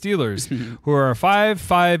Steelers, who are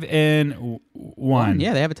 5-1.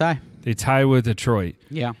 Yeah, they have a tie. They tied with Detroit.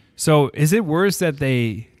 Yeah. So is it worse that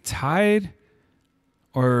they tied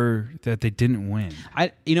or that they didn't win?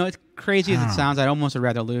 It's crazy as it sounds. I'd almost would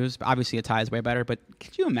rather lose. But obviously, a tie is way better. But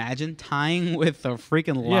could you imagine tying with the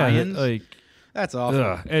freaking Lions? Yeah, that's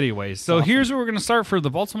awful. Anyway, so here's where we're going to start for the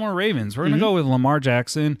Baltimore Ravens. We're going to go with Lamar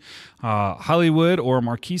Jackson, Hollywood or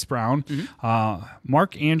Marquise Brown,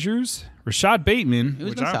 Mark Andrews, Rashad Bateman. He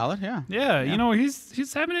was been solid, yeah. Yeah,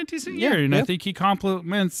 he's having a decent year, and I think he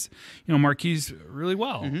complements Marquise really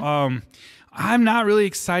well. I'm not really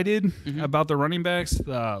excited about the running backs,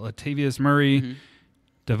 Latavius Murray,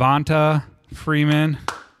 Devonta Freeman.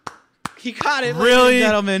 He got it, really, ladies and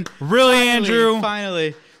gentlemen. Really, finally, Andrew.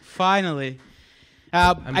 Finally.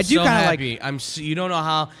 I'm I do so kind of happy. You don't know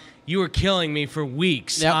how you were killing me for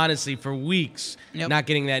weeks. Honestly, for weeks, not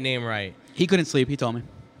getting that name right. He couldn't sleep. He told me.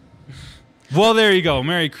 Well, there you go.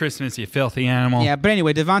 Merry Christmas, you filthy animal. Yeah, but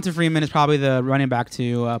anyway, Devonta Freeman is probably the running back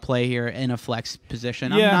to play here in a flex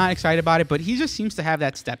position. I'm not excited about it, but he just seems to have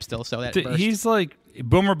that step still. So that he's like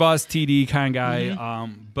boomer bust TD kind of guy.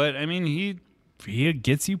 But I mean, he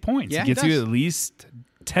gets you points. Yeah, he gets you at least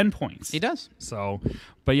 10 points. He does. So,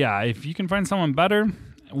 but yeah, if you can find someone better,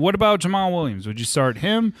 what about Jamal Williams? Would you start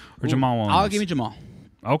him or Jamal Williams? I'll give me Jamal.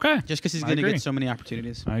 Okay. Just because he's going to get so many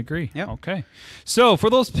opportunities. I agree. Yep. Okay. So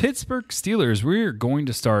for those Pittsburgh Steelers, we're going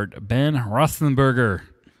to start Ben Roethlisberger.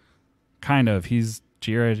 Kind of. He's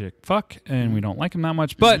geriatric fuck, and we don't like him that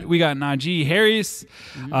much. But we got Najee Harris,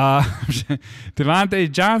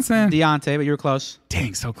 Devontae Johnson. Deontay, but you were close.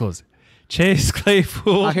 Dang, so close. Chase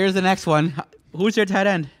Claypool. Here's the next one. Who's your tight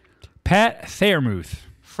end? Pat Freiermuth.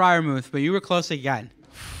 Freiermuth, but you were close again.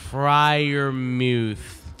 Freiermuth.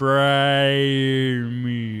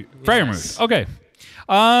 Freiermuth. Okay.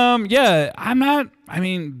 Yeah, I'm not. I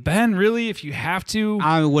mean, Ben, really, if you have to,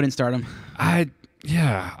 I wouldn't start him. I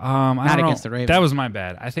Not don't against know. the Ravens. That was my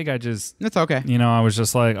bad. I think I just. It's okay. I was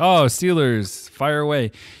just like, oh, Steelers, fire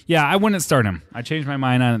away. Yeah, I wouldn't start him. I changed my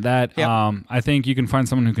mind on that. Yep. I think you can find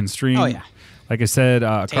someone who can stream. Oh, yeah. Like I said,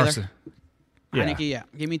 Taylor. Carson. Heineke, yeah.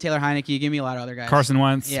 Give me Taylor Heineke. Give me a lot of other guys. Carson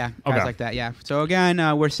Wentz. Yeah, guys like that, yeah. So, again,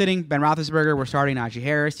 we're sitting Ben Roethlisberger. We're starting Najee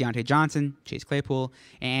Harris, Deontay Johnson, Chase Claypool,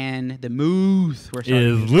 and the Muth. We're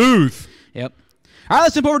starting Luth. Yep. All right,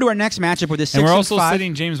 let's jump over to our next matchup with this 6-5. And we're also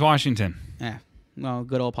sitting James Washington. Yeah. Well,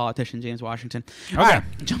 good old politician James Washington. Okay. All right,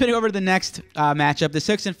 jumping over to the next matchup, the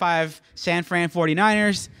 6-5 San Fran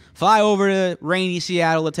 49ers fly over to rainy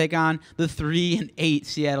Seattle to take on the 3-8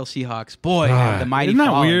 Seattle Seahawks. Boy, the mighty. Isn't that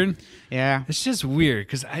fallen. weird? Yeah. It's just weird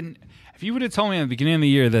because if you would have told me at the beginning of the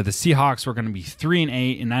year that the Seahawks were going to be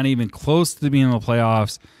 3-8 and not even close to being in the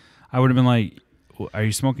playoffs, I would have been like, are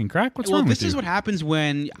you smoking crack? What's wrong with you? This is what happens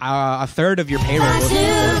when a third of your payroll goes to the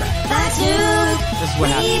quarterback. This is what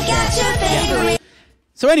happens.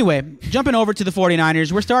 So anyway, jumping over to the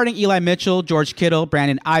 49ers, we're starting Eli Mitchell, George Kittle,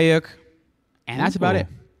 Brandon Ayuk, and that's about it.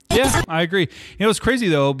 Yeah, I agree. You know, it's crazy,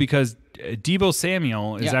 though, because Deebo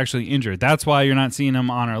Samuel is actually injured. That's why you're not seeing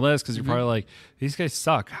him on our list, because you're probably like, these guys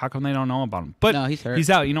suck. How come they don't know about him? But no, he's hurt.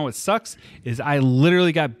 He's out. You know what sucks is I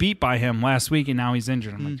literally got beat by him last week, and now he's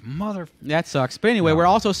injured. I'm like, mother... That sucks. But anyway, we're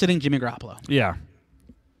also sitting Jimmy Garoppolo. Yeah.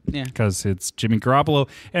 Yeah. Because it's Jimmy Garoppolo.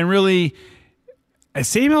 And really...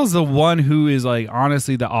 Samuel's the one who is like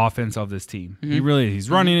honestly the offense of this team. He really he's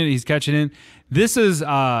running it, he's catching it. This is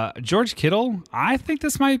George Kittle. I think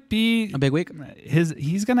this might be a big week.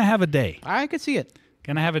 He's gonna have a day. I could see it.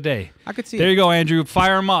 Gonna have a day. I could see There it. you go, Andrew.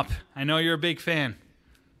 Fire him up. I know you're a big fan.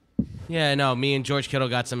 Yeah, no, me and George Kittle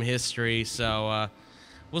got some history, so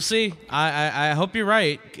we'll see. I hope you're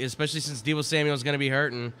right, especially since Deebo Samuel's gonna be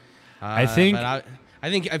hurting. I think. But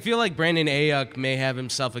I feel like Brandon Ayuk may have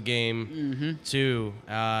himself a game too,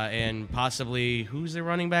 and possibly who's the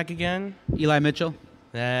running back again? Eli Mitchell.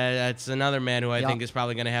 That's another man who I think is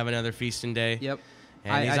probably going to have another feasting day. Yep.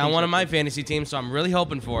 And he's on one of my fantasy teams, so I'm really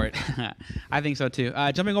hoping for it. I think so too.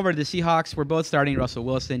 Jumping over to the Seahawks, we're both starting Russell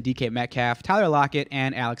Wilson, DK Metcalf, Tyler Lockett,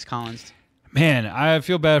 and Alex Collins. Man, I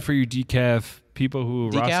feel bad for you decaf people who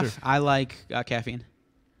Decaf? roster. I like caffeine.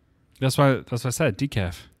 That's why I said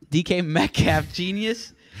decaf. DK Metcalf,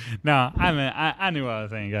 genius. No, I knew what I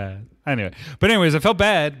was saying. I knew it. But anyways, I felt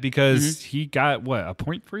bad because he got, a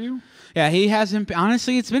point for you? Yeah, he hasn't.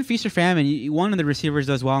 Honestly, it's been feast or famine. One of the receivers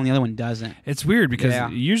does well and the other one doesn't. It's weird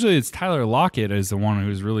because usually it's Tyler Lockett is the one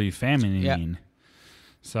who's really famining. Yeah.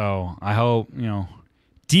 So I hope,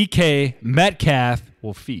 DK Metcalf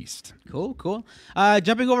will feast. Cool.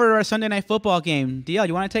 Jumping over to our Sunday Night Football game. DL,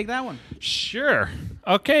 you want to take that one? Sure.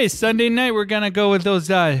 Okay, Sunday night we're going to go with those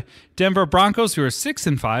Denver Broncos who are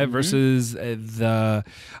 6-5 versus the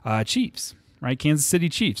Chiefs. Right, Kansas City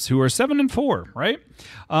Chiefs, who are 7-4,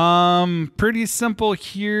 right? Pretty simple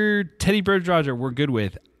here. Teddy Bridgewater, we're good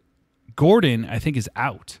with. Gordon, I think, is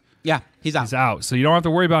out. Yeah, he's out. He's out, so you don't have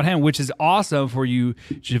to worry about him, which is awesome for you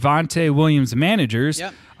Javonte Williams managers.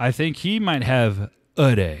 Yep. I think he might have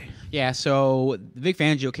a day. Yeah, so Vic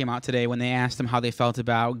Fangio came out today when they asked him how they felt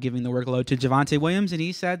about giving the workload to Javonte Williams, and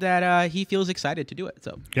he said that he feels excited to do it.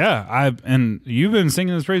 So yeah, and you've been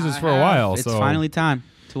singing his praises for a while. It's so finally time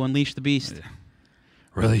to unleash the beast.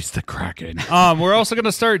 Release the Kraken. We're also going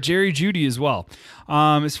to start Jerry Jeudy as well.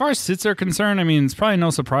 As far as sits are concerned, I mean, it's probably no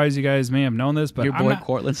surprise you guys may have known this, but Your boy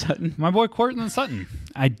Courtland Sutton. My boy Courtland Sutton.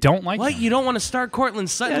 I don't like What? him. You don't want to start Courtland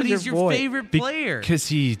Sutton, but he's your favorite player. Because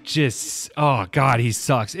he just, oh, God, he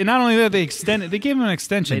sucks. And not only that, they gave him an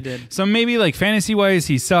extension. They did. So maybe, like, fantasy-wise,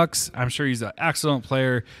 he sucks. I'm sure he's an excellent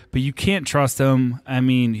player, but you can't trust him. I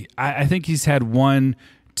mean, I think he's had 1,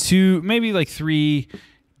 2, maybe, like, 3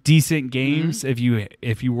 decent games if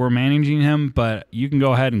you were managing him, but you can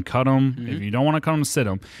go ahead and cut him. If you don't want to cut him, sit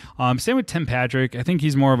him. Same with Tim Patrick. I think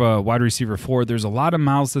he's more of a wide receiver 4. There's a lot of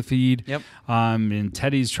mouths to feed. Yep. And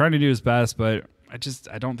Teddy's trying to do his best, but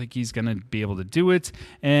I don't think he's going to be able to do it.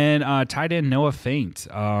 And tight end Noah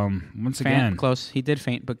Fant. Once again, Close. He did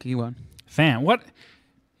faint, but he won. Fant. What?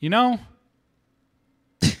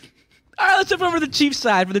 All right, let's jump over to the Chiefs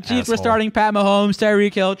side. For the Chiefs, Asshole. we're starting Pat Mahomes,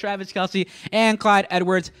 Tyreek Hill, Travis Kelce, and Clyde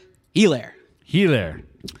Edwards-Helaire. Healer.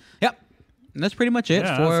 Yep. And that's pretty much it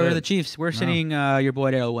Yeah, for that's it. the Chiefs. We're sitting your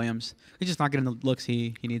boy Darrell Williams. He's just not getting the looks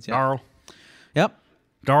he needs yet. Yep.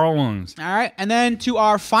 Darrell Williams. All right, and then to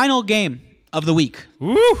our final game of the week.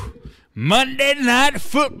 Woo! Monday Night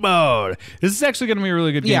Football. This is actually going to be a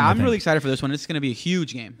really good game. Yeah, I I'm think. really excited for this one. It's going to be a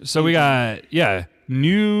huge game. So we got,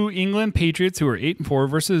 New England Patriots who are 8-4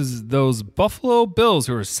 versus those Buffalo Bills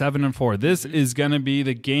who are 7-4. This is going to be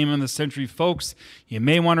the game of the century, folks. You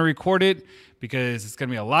may want to record it because it's going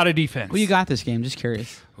to be a lot of defense. Who you got this game? Just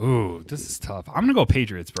curious. Ooh, this is tough. I'm going to go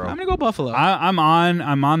Patriots, bro. I'm going to go Buffalo. I'm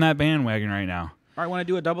on that bandwagon right now. All right, want to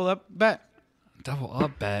do a double up bet? Double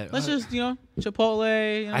up bet. Let's just,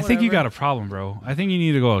 Chipotle. I think you got a problem, bro. I think you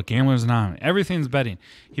need to go Gamblers Anonymous. Everything's betting.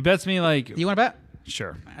 He bets me like... You want to bet?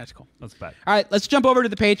 Sure. That's cool. Let's bet. All right, let's jump over to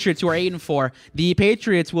the Patriots, who are 8-4. The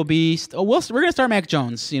Patriots will be. We're going to start Mac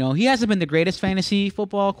Jones. He hasn't been the greatest fantasy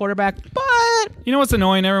football quarterback, but you know what's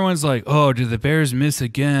annoying? Everyone's like, "Oh, did the Bears miss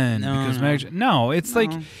again?" It's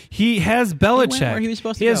like he has Belichick. He went where he was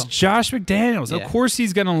supposed to has go. Josh McDaniels. Yeah. Of course,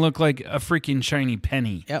 he's gonna look like a freaking shiny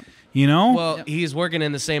penny. Yep. Well, he's working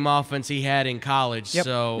in the same offense he had in college, Yep.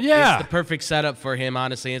 so Yeah. it's the perfect setup for him,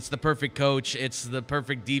 honestly. It's the perfect coach. It's the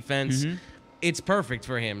perfect defense. It's perfect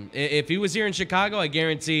for him. If he was here in Chicago, I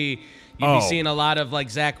guarantee you'd be seeing a lot of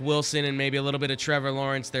like Zach Wilson and maybe a little bit of Trevor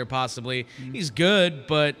Lawrence there possibly. He's good,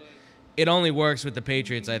 but it only works with the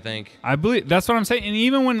Patriots, I think. I believe that's what I'm saying. And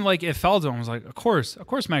even when like it fell to him, I was like, of course,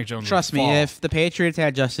 Mac Jones. Trust would me, fall. if the Patriots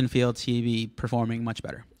had Justin Fields, he'd be performing much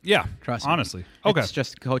better. Yeah, Trust me. honestly. Okay. It's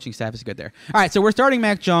just coaching staff is good there. All right, so we're starting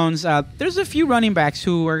Mac Jones. There's a few running backs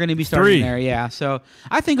who are going to be starting 3. there. Yeah, so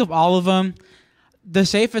I think of all of them, the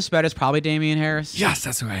safest bet is probably Damian Harris. Yes,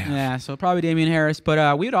 that's who I am. Yeah, so probably Damian Harris.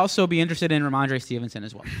 But we would also be interested in Ramondre Stevenson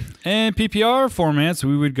as well. And PPR formats,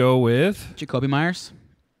 we would go with. Jacoby Myers.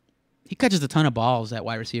 He catches a ton of balls, that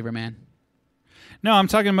wide receiver, man. No, I'm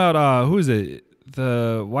talking about who is it?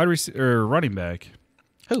 The wide receiver running back.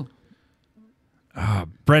 Who?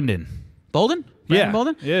 Brendan. Bolden? Brandon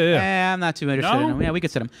Bolden? Yeah. I'm not too interested in him. Yeah, we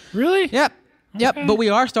could sit him. Really? Yep. Yep, Okay. but we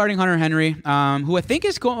are starting Hunter Henry, who I think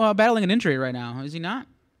is battling an injury right now. Is he not?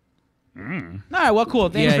 All right, well, cool.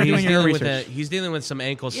 Thanks for doing your research. He's dealing with some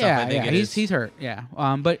ankle stuff, I think he's hurt, yeah.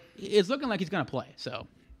 But it's looking like he's going to play, so.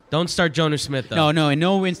 Don't start Jonnu Smith, though. No, in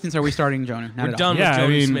no instance are we starting Jonah. Not We're at done all. with Yeah, I Jonnu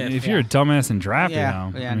mean, Smith. if you're a dumbass and drafted Yeah,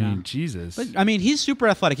 now, yeah, I mean, no. Jesus. But, I mean, he's super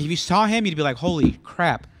athletic. If you saw him, you'd be like, holy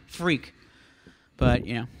crap, freak. But,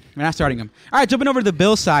 we're not starting him. All right, jumping over to the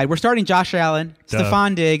Bills side. We're starting Josh Allen, Duh.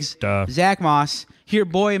 Stephon Diggs, Duh. Zach Moss, here,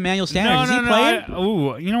 boy, Emmanuel Sanders. Is he playing?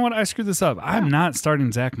 Ooh, you know what? I screwed this up. I'm not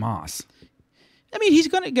starting Zach Moss. I mean, he's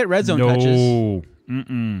going to get red zone touches.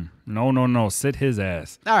 No. Sit his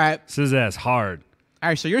ass. All right. Sit his ass hard. All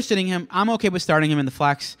right, so you're sitting him. I'm okay with starting him in the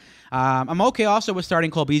flex. I'm okay also with starting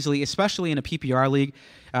Cole Beasley, especially in a PPR league.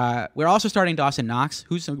 We're also starting Dawson Knox,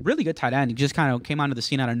 who's a really good tight end. He just kind of came onto the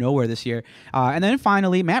scene out of nowhere this year. And then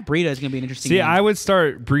finally, Matt Breida is going to be an interesting See, game. I would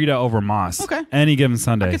start Breida over Moss. Okay. Any given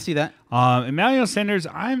Sunday. I can see that. Emmanuel Sanders,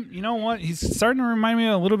 you know what? He's starting to remind me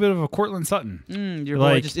a little bit of a Cortland Sutton. Your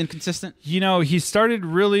boy just inconsistent. He started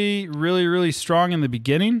really, really, really strong in the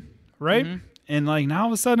beginning, right? Mm-hmm. And now all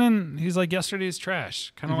of a sudden, he's like yesterday's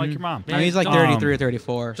trash, kind of like your mom. I mean, he's like 33 or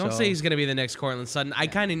 34. Don't so. say he's going to be the next Cortland Sutton. I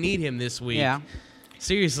kind of need him this week. Yeah.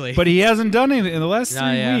 Seriously. But he hasn't done anything in the last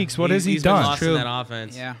 3 weeks. What has he he's done? Been lost in that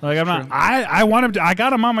offense. Yeah. Like I'm not. I want him. I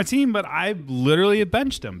got him on my team, but I literally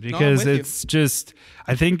benched him because with you. it's just.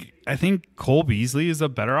 I think Cole Beasley is a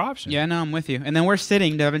better option. Yeah, no, I'm with you. And then we're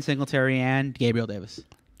sitting Devin Singletary and Gabriel Davis.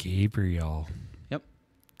 Gabriel. Yep.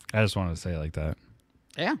 I just wanted to say it like that.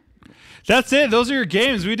 Yeah. That's it. Those are your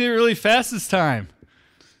games. We did it really fast this time.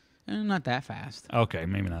 Not that fast. Okay,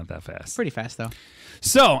 maybe not that fast. Pretty fast, though.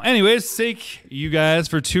 So, anyways, thank you guys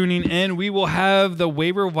for tuning in. We will have the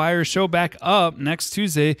Waiver Wire show back up next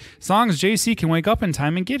Tuesday, as long as JC can wake up in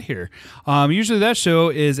time and get here. Usually that show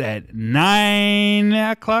is at 9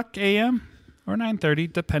 o'clock a.m. or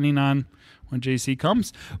 9:30, depending on when JC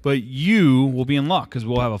comes. But you will be in luck because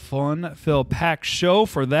we'll have a fun-filled packed show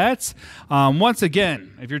for that. Once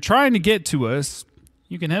again, if you're trying to get to us,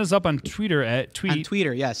 you can hit us up on Twitter at On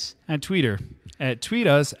Twitter, yes. at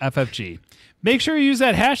tweetusffg. Make sure you use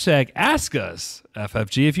that hashtag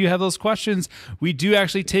AskUsFFG if you have those questions. We do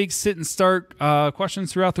actually take sit and start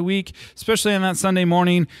questions throughout the week, especially on that Sunday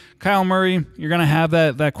morning. Kyle Murray, you're going to have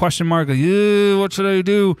that question mark, like, what should I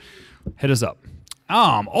do? Hit us up.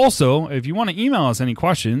 Also, if you want to email us any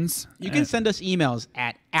questions, You can send us emails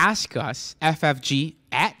at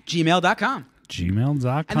askusffg@gmail.com.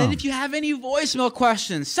 gmail.com. And then if you have any voicemail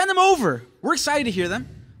questions, send them over. We're excited to hear them.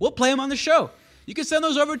 We'll play them on the show. You can send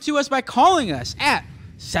those over to us by calling us at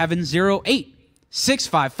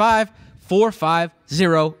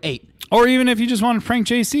 708-655-4508. Or even if you just want to prank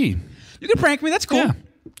JC. You can prank me. That's cool. Yeah.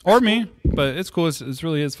 Or me, but it's cool. It's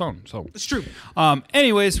really his phone. So It's true.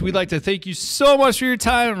 Anyways, we'd like to thank you so much for your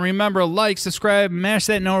time. Remember, like, subscribe, mash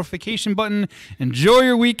that notification button. Enjoy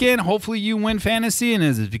your weekend. Hopefully you win fantasy, and it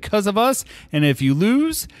is because of us. And if you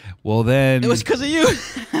lose, well then... It was because of you.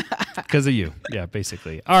 Because of you. Yeah,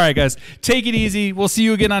 basically. All right, guys. Take it easy. We'll see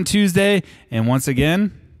you again on Tuesday. And once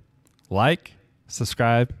again, like,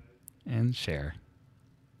 subscribe, and share.